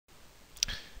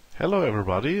Hello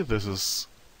everybody, this is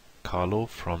Carlo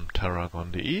from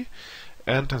Terragon.de,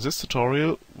 and in this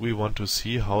tutorial we want to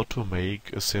see how to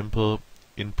make a simple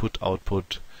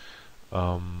input-output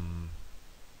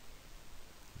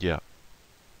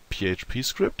PHP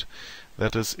script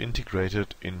that is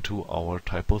integrated into our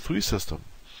Typo3 system.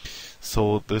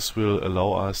 So this will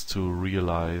allow us to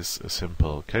realize a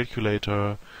simple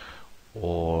calculator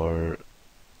or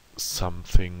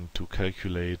something to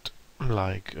calculate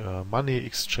like money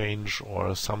exchange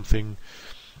or something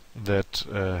that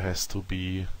has to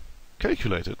be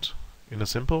calculated in a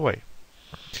simple way.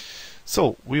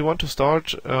 So we want to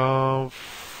start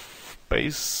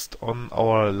based on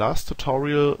our last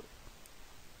tutorial,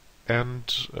 and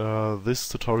this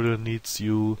tutorial needs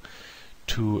you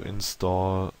to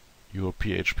install your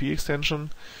PHP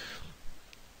extension,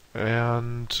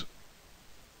 and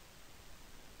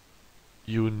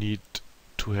you need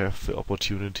to have the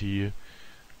opportunity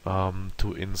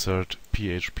to insert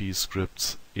PHP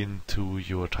scripts into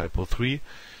your Typo3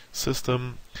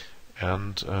 system,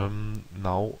 and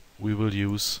now we will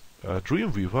use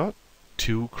Dreamweaver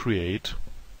to create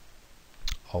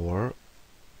our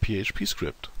PHP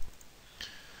script.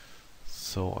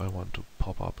 So I want to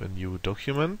pop up a new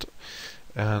document,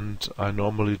 and I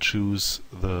normally choose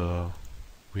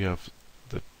we have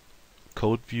the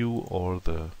code view or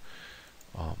the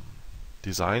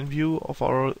design view of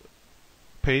our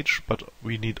page, but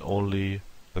we need only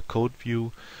the code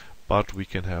view, but we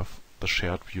can have the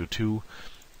shared view too,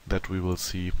 that we will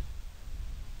see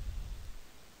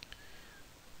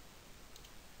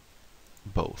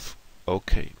both.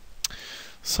 Okay,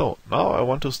 so now I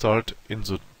want to start in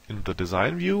the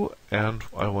design view, and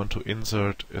I want to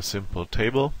insert a simple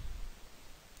table.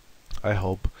 I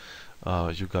hope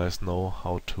you guys know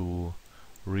how to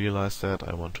realize that.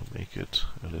 I want to make it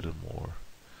a little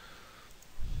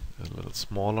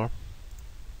smaller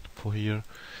for here,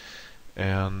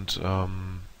 and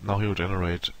now he will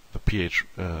generate the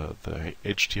the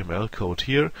HTML code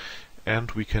here,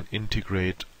 and we can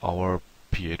integrate our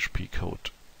PHP code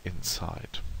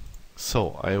inside.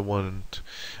 So I want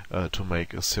to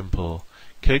make a simple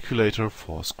calculator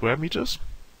for square meters,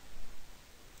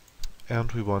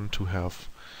 and we want to have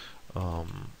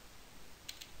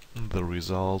the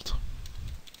result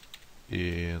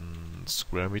in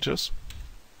square meters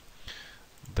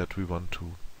that we want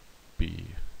to be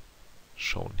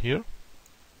shown here,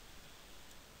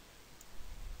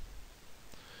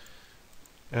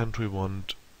 and we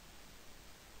want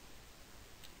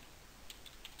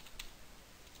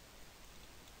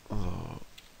the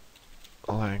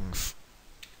length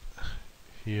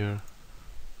here,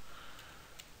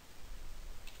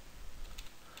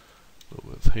 the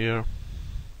width here,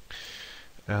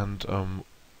 and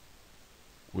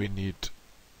we need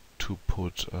to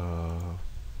put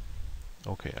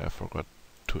okay, I forgot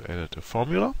to edit a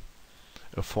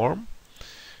form,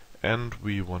 and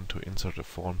we want to insert a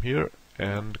form here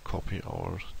and copy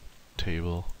our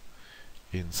table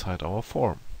inside our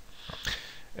form.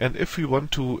 And if we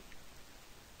want to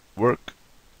work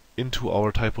into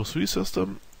our Typo3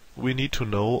 system, we need to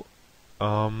know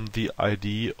the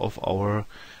ID of our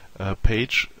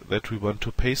page that we want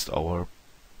to paste our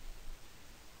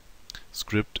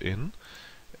script in,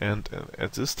 and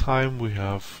at this time we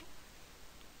have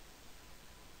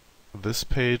this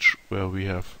page where we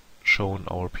have shown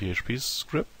our PHP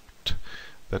script.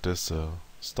 That is the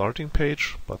starting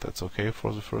page, but that's okay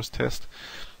for the first test,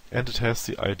 and it has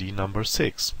the ID number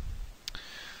 6.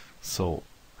 So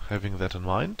having that in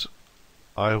mind,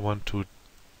 I want to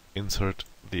insert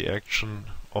the action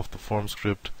of the form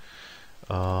script,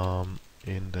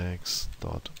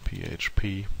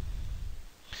 index.php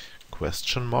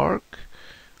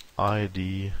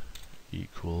ID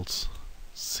equals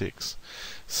 6.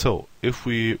 So if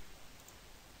we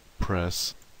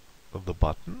press the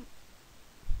button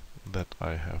that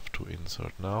I have to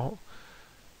insert now,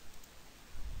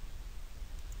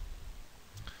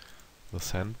 the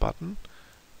send button,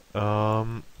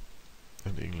 in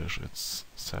English it's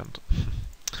send,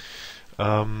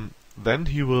 then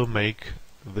he will make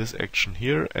this action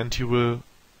here, and he will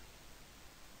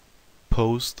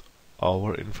post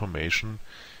our information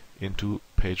into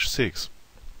page 6.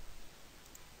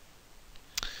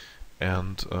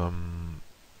 And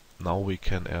now we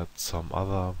can add some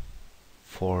other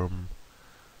form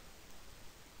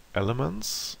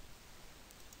elements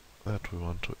that we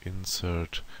want to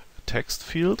insert. A text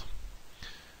field.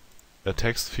 A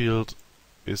text field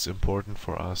is important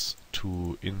for us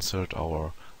to insert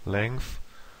our length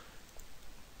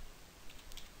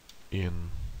in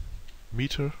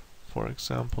meter, for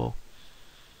example,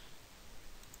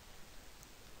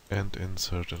 and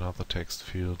insert another text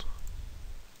field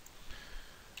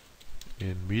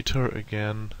in meter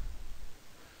again,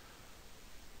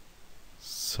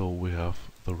 so we have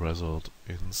the result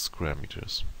in square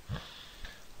meters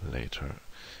later.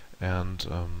 And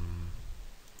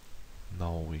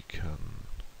now we can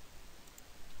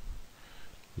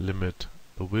limit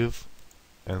the width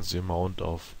and the amount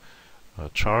of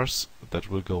chars that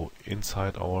will go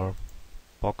inside our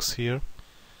box here.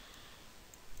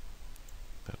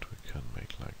 That we can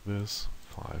make like this,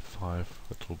 5, 5,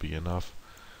 that will be enough.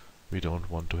 We don't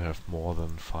want to have more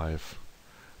than 5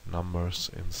 numbers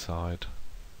inside.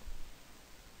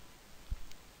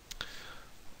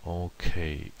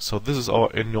 Okay, so this is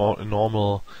our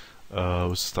normal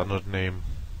standard name.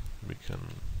 We can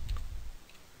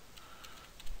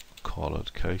call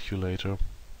it calculator.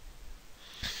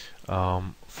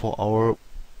 For our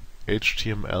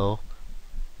HTML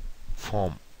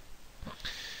form.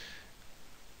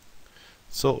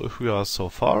 So if we are so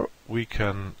far, we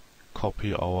can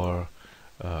copy our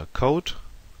code,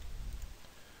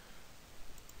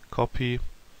 copy,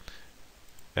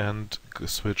 and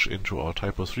switch into our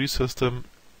Typo3 system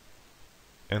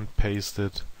and paste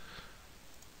it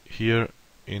here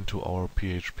into our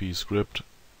PHP script.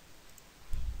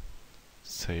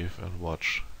 Save and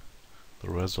watch the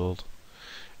result,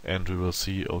 and we will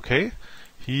see, okay,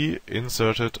 he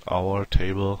inserted our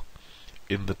table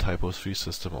in the Typo3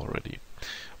 system already.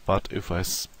 But if I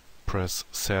press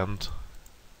send,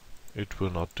 it will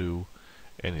not do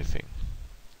anything.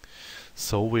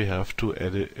 So we have to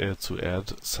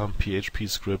add some PHP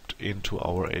script into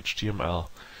our HTML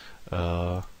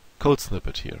code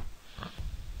snippet here.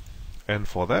 And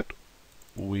for that,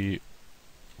 we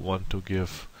want to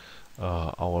give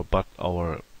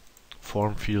our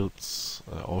form fields,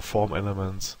 our form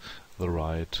elements, the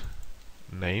right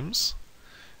names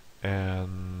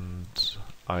and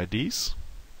IDs.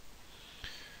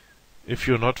 If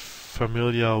you're not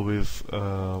familiar with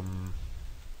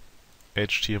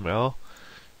HTML,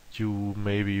 you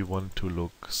maybe want to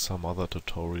look some other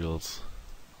tutorials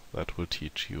that will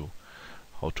teach you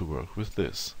how to work with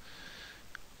this.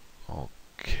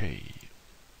 Okay.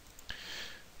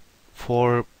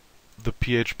 For the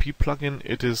PHP plugin,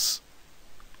 it is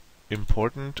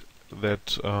important that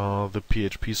the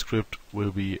PHP script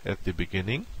will be at the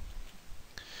beginning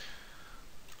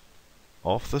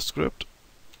of the script,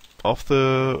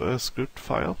 script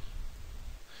file.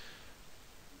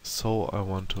 So I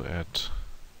want to add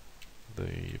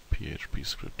the PHP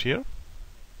script here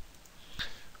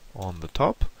on the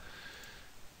top.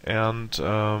 And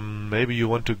maybe you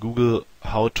want to Google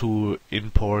how to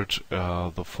import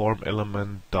the form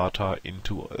element data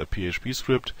into a PHP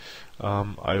script.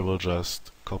 I will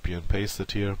just copy and paste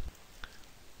it here.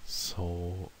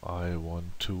 So I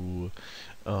want to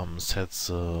set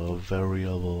the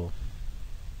variable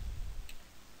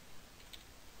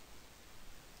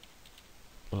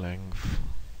length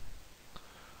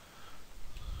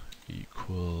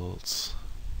equals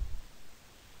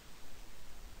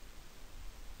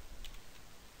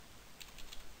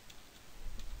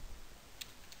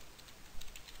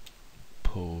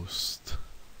post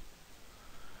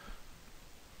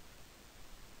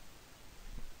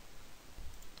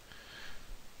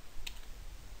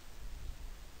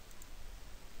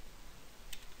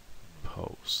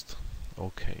post.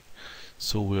 Okay,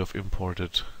 so we have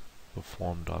imported the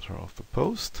form data of the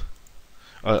post,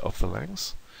 of the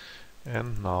length,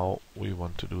 and now we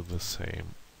want to do the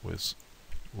same with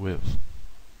width.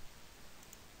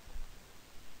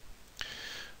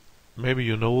 Maybe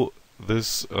you know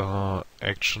this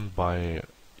action by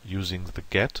using the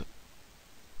get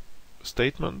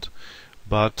statement,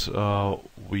 but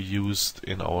we used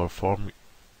in our form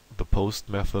the post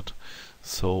method,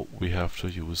 so we have to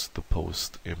use the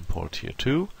post import here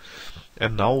too.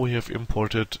 And now we have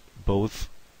imported both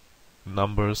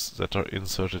numbers that are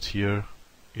inserted here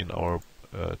in our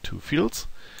two fields,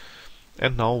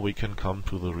 and now we can come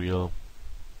to the real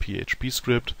PHP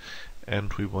script,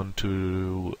 and we want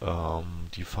to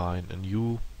define a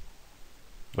new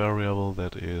variable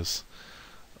that is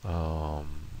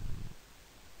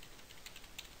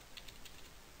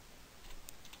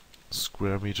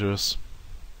square meters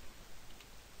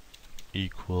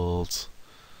equals,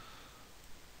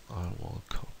 I will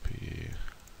copy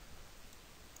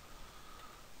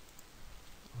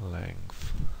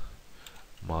length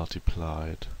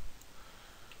multiplied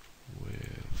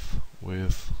with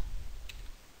width,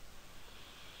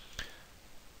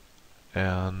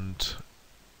 and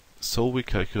so we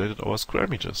calculated our square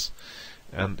meters.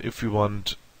 And if we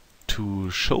want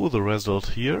to show the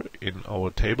result here in our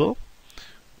table,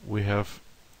 we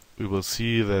will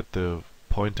see that the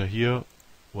pointer here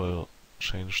will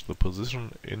change the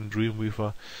position in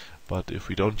Dreamweaver, but if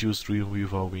we don't use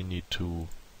Dreamweaver we need to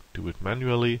do it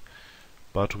manually,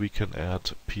 but we can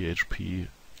add PHP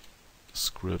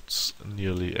scripts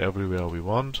nearly everywhere we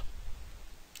want.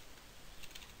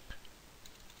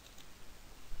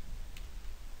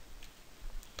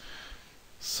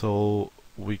 So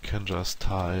we can just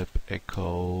type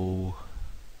echo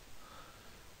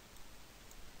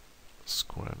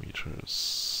square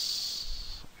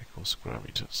meters, echo square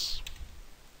meters.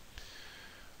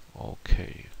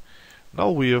 Okay, now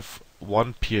we have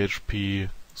one PHP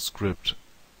script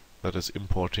that is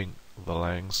importing the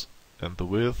length and the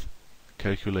width,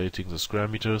 calculating the square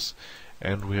meters,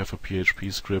 and we have a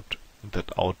PHP script that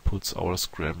outputs our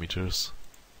square meters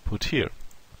put here.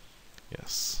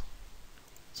 Yes,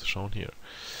 it's shown here.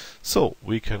 So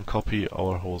we can copy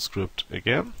our whole script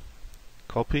again,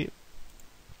 copy,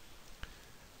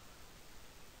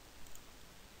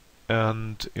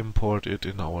 and import it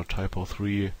in our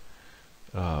Typo3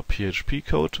 PHP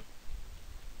code,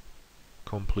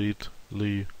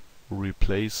 completely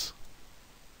replace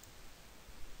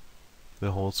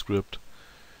the whole script,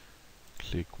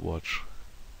 click watch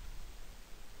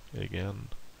again,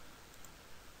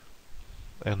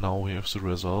 and now we have the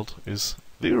result is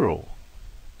 0.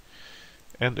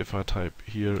 And if I type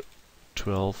here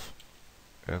 12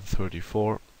 and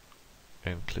 34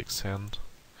 and click send,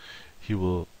 he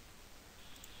will,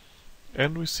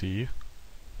 and we see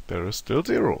there is still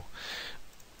 0.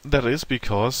 That is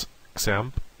because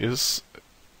XAMPP is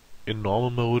in normal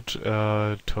mode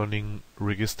turning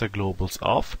register globals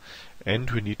off,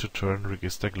 and we need to turn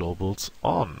register globals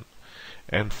on.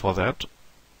 And for that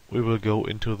we will go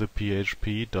into the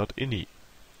php.ini.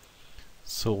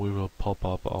 So we will pop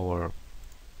up our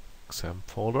XAMPP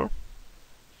folder,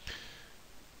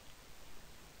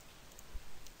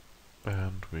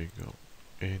 and we go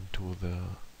into the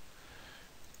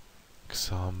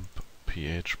XAMPP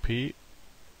PHP,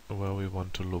 where we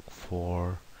want to look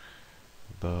for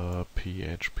the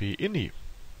php-ini.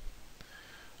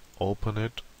 Open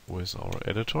it with our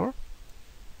editor,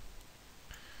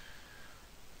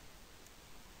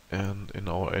 and in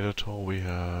our editor we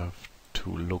have to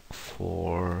look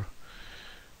for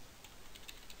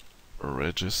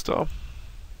register.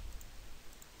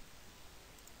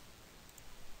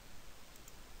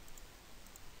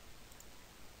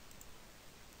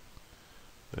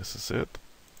 This is it.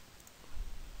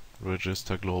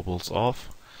 Register globals off,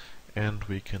 and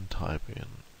we can type in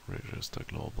register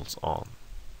globals on.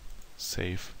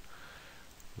 Save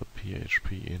the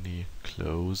php-ini,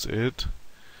 close it,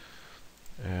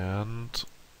 and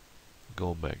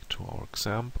go back to our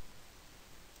XAMPP.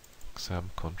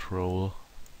 XAMPP control,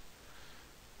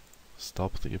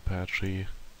 stop the Apache,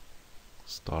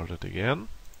 start it again,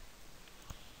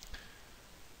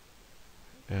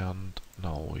 and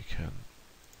now we can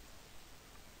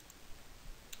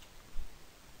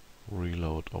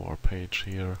reload our page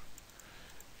here,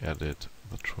 edit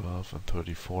the 12 and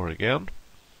 34 again,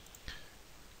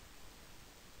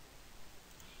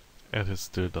 and it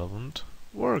still doesn't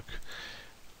work.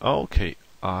 Okay,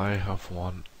 I have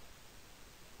one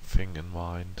thing in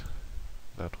mind.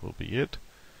 That will be it.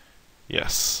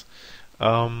 Yes,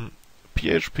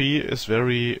 PHP is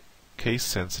very case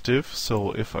sensitive,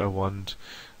 so if I want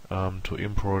to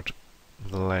import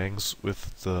the length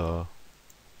with the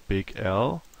big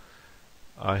L,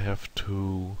 I have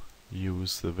to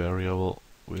use the variable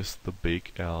with the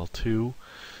big L too,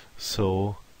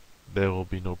 so there will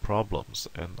be no problems.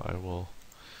 And I will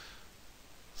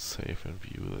save and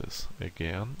view this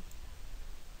again.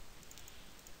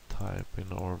 Type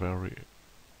in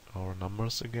our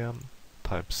numbers again,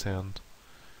 type send,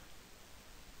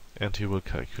 and he will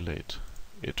calculate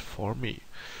it for me.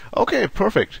 Okay,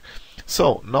 perfect.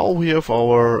 So now we have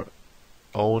our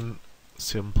own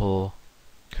simple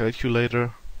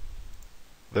calculator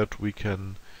that we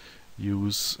can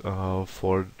use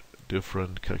for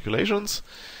different calculations,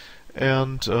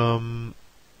 and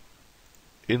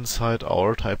inside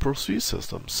our Typo3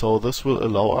 system. So this will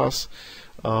allow us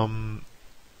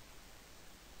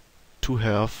to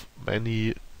have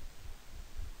many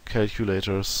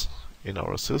calculators in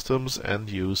our systems and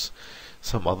use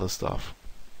some other stuff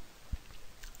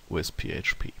with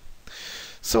PHP.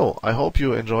 So I hope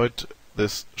you enjoyed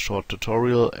this short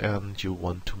tutorial and you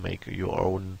want to make your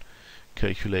own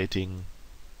calculating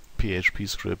PHP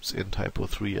scripts in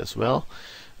Typo3 as well.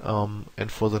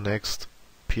 And for the next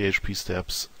PHP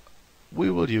steps we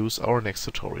will use our next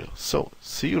tutorial. So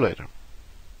see you later.